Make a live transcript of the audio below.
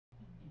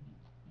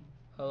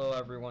Hello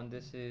everyone,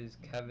 this is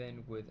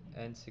Kevin with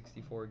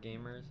N64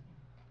 Gamers.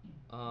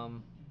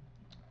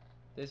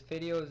 This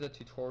video is a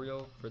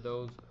tutorial for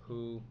those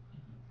who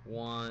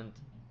want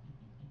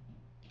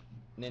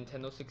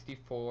Nintendo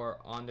 64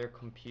 on their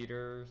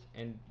computers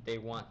and they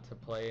want to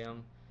play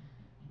them,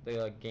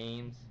 the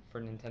games for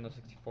Nintendo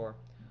 64.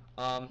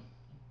 A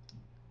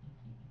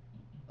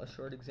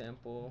short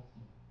example,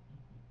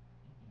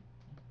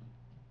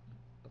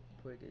 a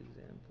quick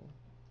example.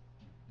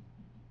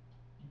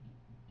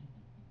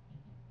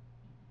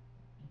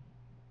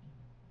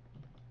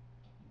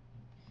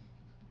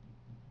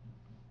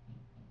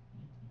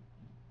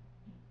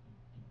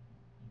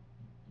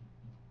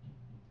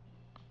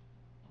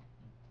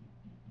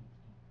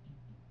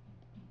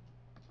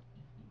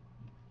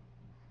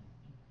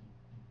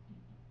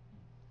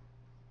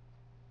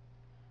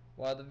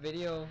 While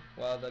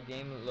the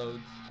game loads,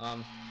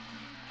 Mario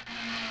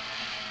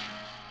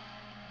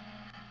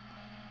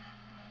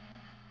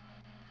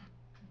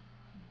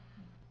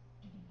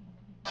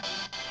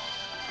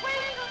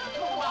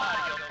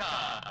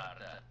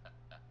Kart!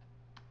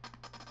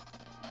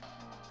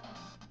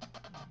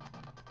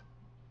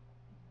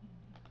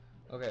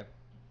 okay.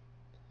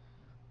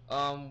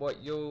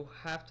 What you'll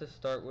have to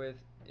start with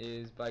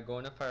is by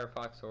going to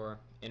Firefox or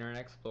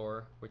Internet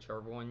Explorer,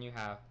 whichever one you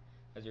have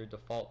as your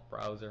default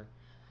browser.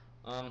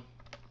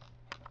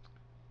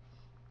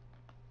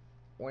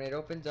 When it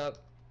opens up,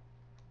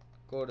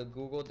 go to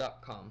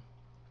google.com.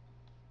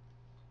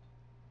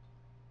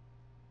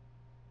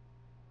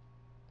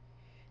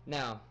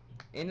 Now,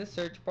 in the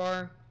search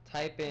bar,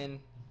 type in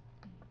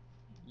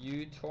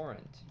uTorrent.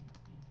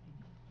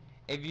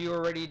 If you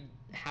already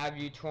have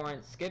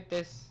uTorrent, skip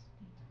this.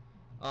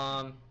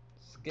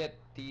 Skip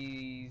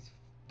these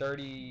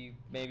 30,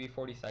 maybe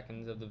 40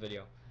 seconds of the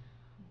video.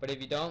 But if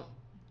you don't,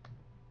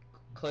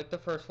 click the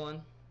first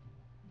one,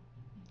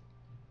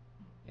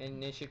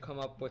 and it should come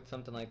up with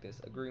something like this,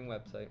 a green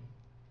website.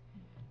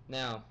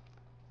 Now,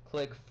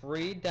 click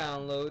free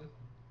download.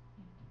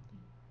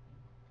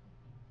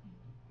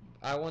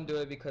 I won't do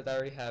it because I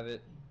already have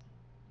it.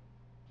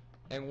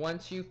 And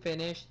once you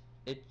finish,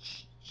 it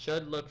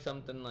should look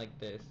something like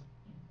this.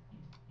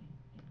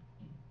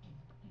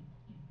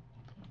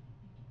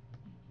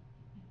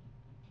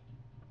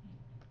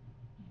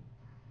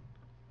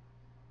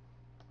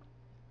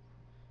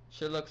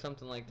 Should look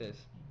something like this.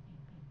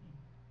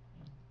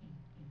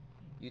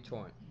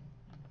 uTorrent.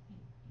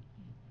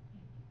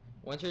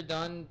 Once you're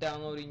done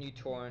downloading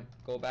uTorrent,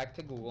 go back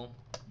to Google.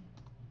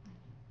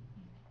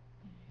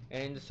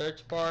 And in the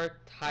search bar,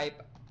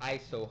 type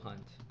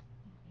Isohunt.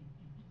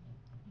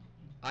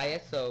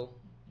 ISOHUNT.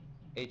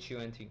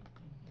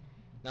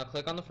 Now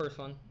click on the first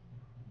one.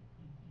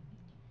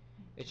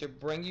 It should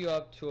bring you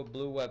up to a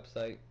blue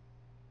website.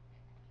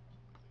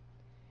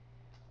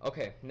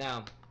 Okay,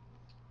 now,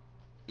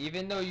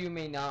 even though you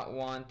may not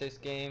want this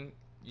game,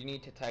 you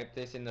need to type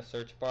this in the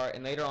search bar,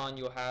 and later on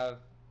you'll have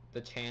the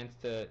chance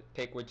to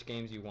pick which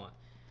games you want.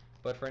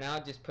 But for now,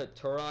 just put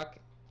Turok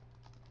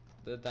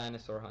the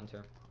Dinosaur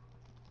Hunter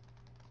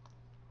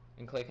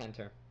and click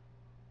enter.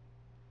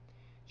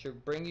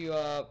 Should bring you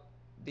up.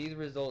 These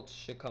results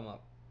should come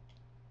up.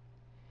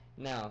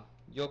 Now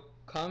you'll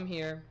come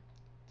here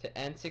to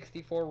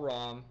N64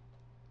 ROM,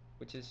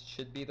 which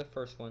should be the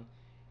first one,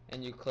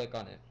 and you click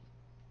on it.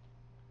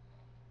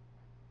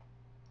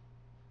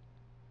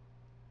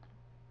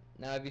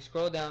 Now if you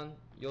scroll down,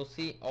 you'll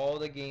see all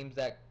the games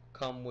that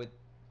come with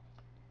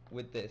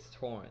this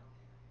torrent.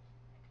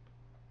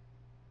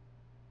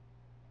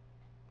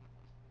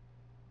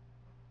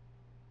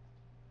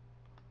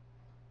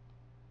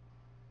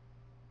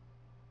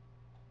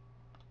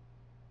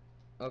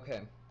 Okay.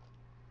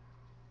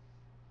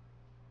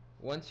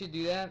 Once you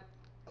do that,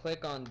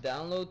 click on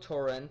download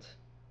torrent.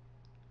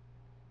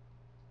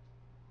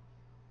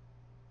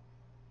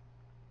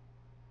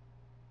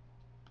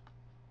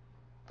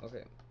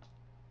 Okay.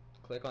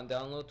 Click on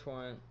download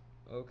torrent.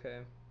 Okay.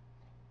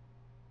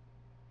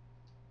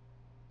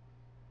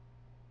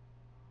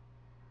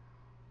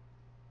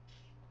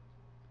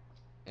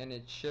 And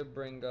it should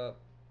bring up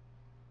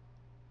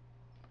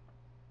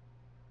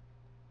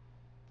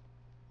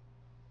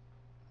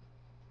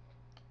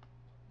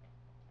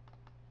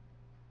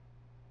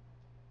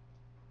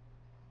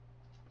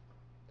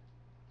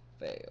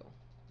fail.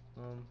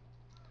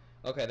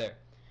 Okay, there.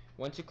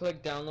 Once you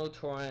click download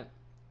torrent,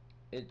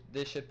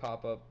 this should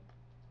pop up.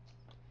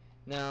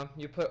 Now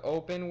you put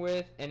open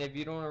with, and if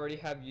you don't already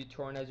have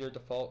uTorrent as your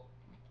default,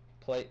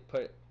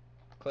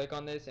 click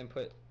on this and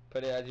put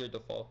it as your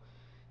default.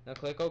 Now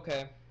click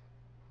OK.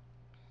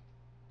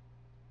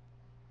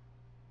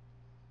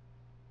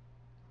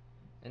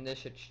 And this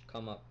should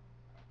come up.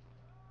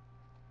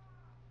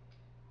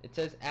 It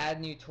says add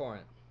new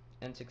torrent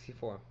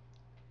N64.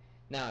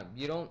 Now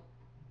you don't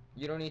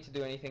need to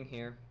do anything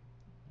here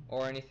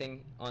or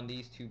anything on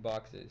these two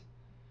boxes,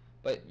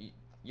 but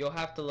you'll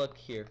have to look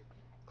here.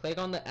 Click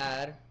on the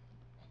add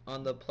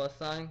on the plus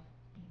sign,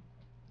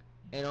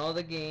 and all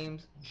the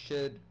games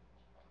should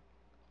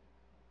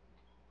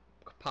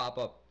pop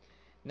up.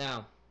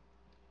 Now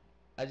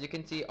As you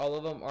can see, all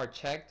of them are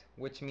checked,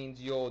 which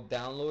means you'll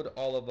download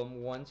all of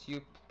them once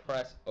you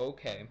press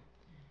OK.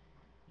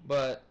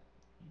 But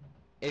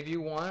if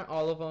you want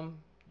all of them,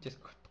 just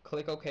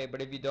click OK.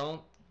 But if you don't,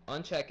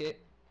 uncheck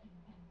it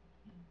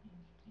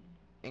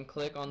and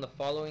click on the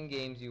following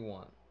games you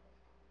want.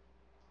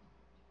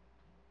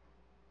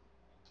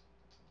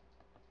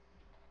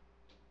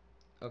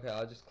 Okay,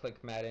 I'll just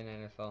click Madden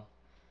NFL.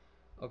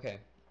 Okay.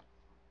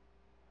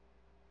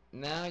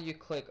 Now you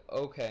click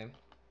OK.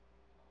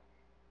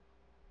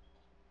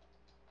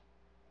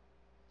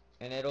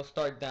 And it'll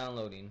start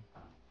downloading.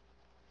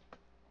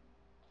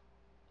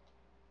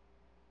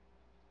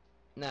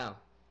 Now,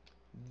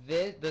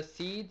 the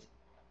seeds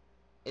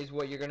is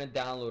what you're gonna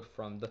download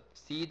from. The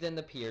seeds and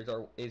the peers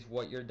is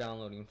what you're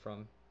downloading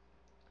from.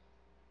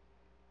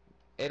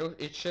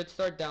 It should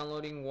start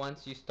downloading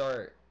once you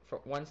start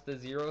once the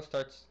zero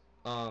starts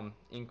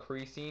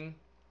increasing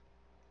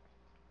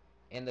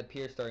and the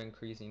peers start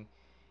increasing.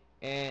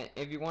 And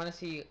if you want to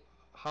see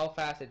how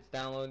fast it's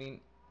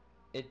downloading,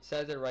 it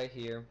says it right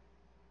here.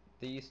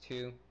 These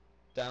two,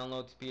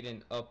 download speed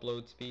and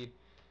upload speed.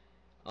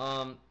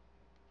 And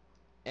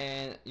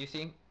you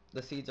see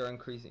the seeds are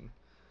increasing.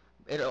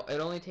 It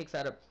only takes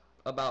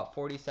about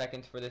 40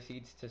 seconds for the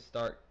seeds to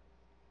start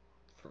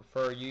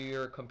for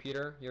your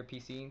computer, your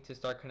PC, to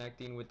start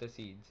connecting with the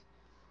seeds.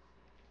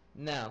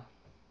 Now,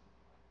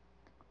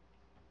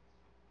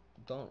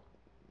 don't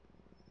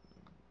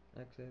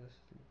actually let's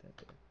leave that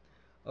there.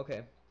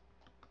 Okay,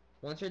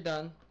 once you're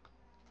done,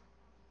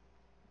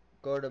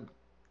 go to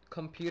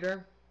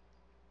computer.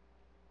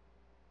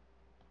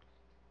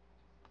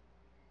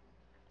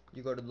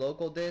 You go to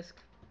local disk,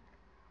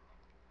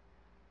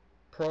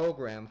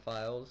 program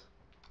files.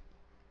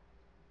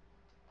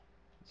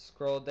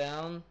 Scroll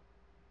down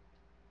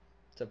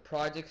to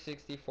Project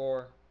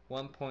 64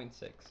 1.6.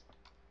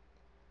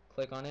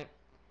 Click on it,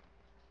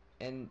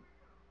 and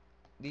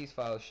these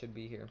files should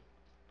be here.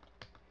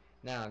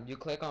 Now you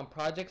click on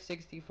Project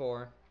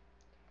 64,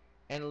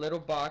 and a little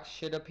box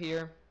should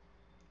appear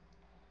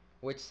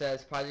which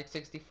says Project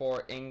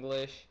 64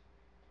 English,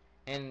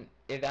 and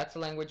if that's the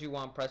language you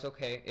want, press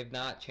OK. If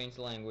not, change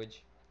the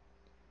language,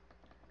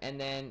 and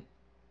then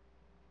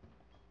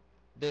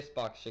this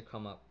box should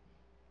come up.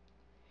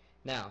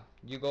 Now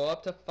you go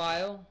up to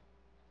File,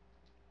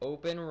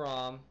 Open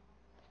ROM,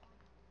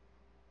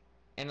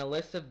 and a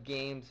list of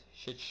games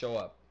should show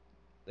up.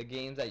 The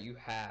games that you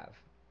have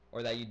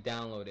or that you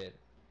downloaded.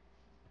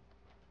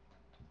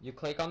 You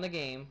click on the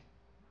game,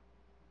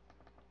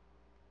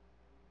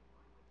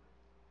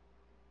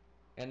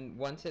 and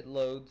once it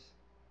loads,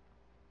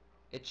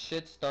 it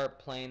should start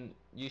playing.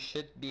 You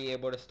should be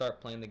able to start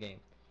playing the game.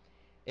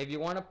 If you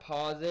want to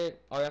pause it,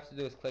 all you have to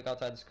do is click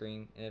outside the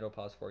screen and it'll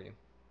pause for you.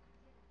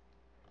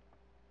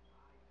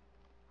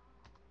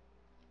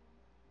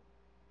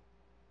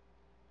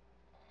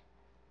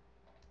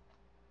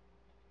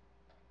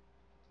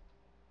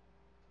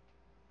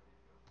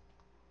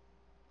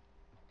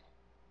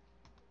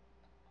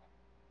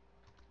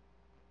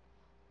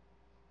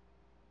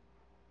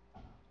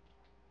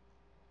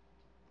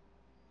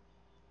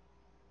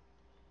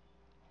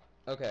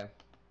 Okay.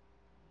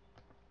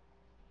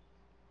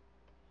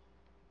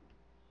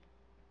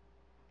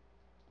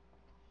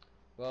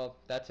 Well,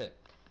 that's it.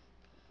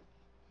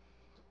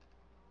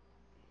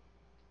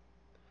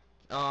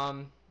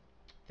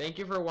 Thank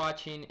you for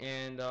watching,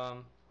 and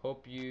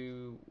hope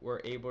you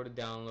were able to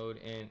download,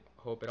 and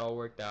hope it all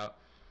worked out.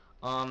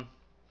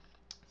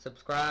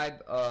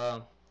 Subscribe,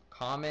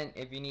 comment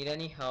if you need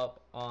any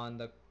help on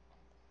the.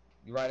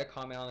 You write a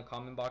comment on the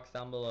comment box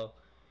down below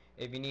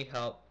if you need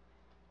help,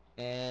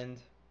 and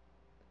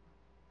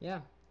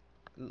yeah,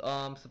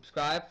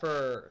 subscribe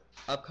for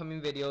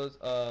upcoming videos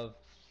of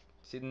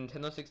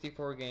Nintendo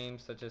 64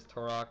 games such as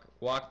Turok,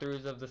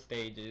 walkthroughs of the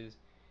stages,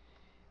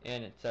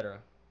 and etc.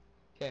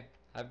 Okay,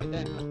 have a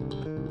good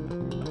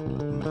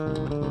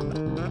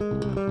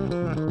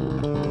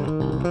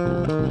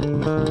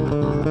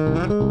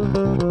day.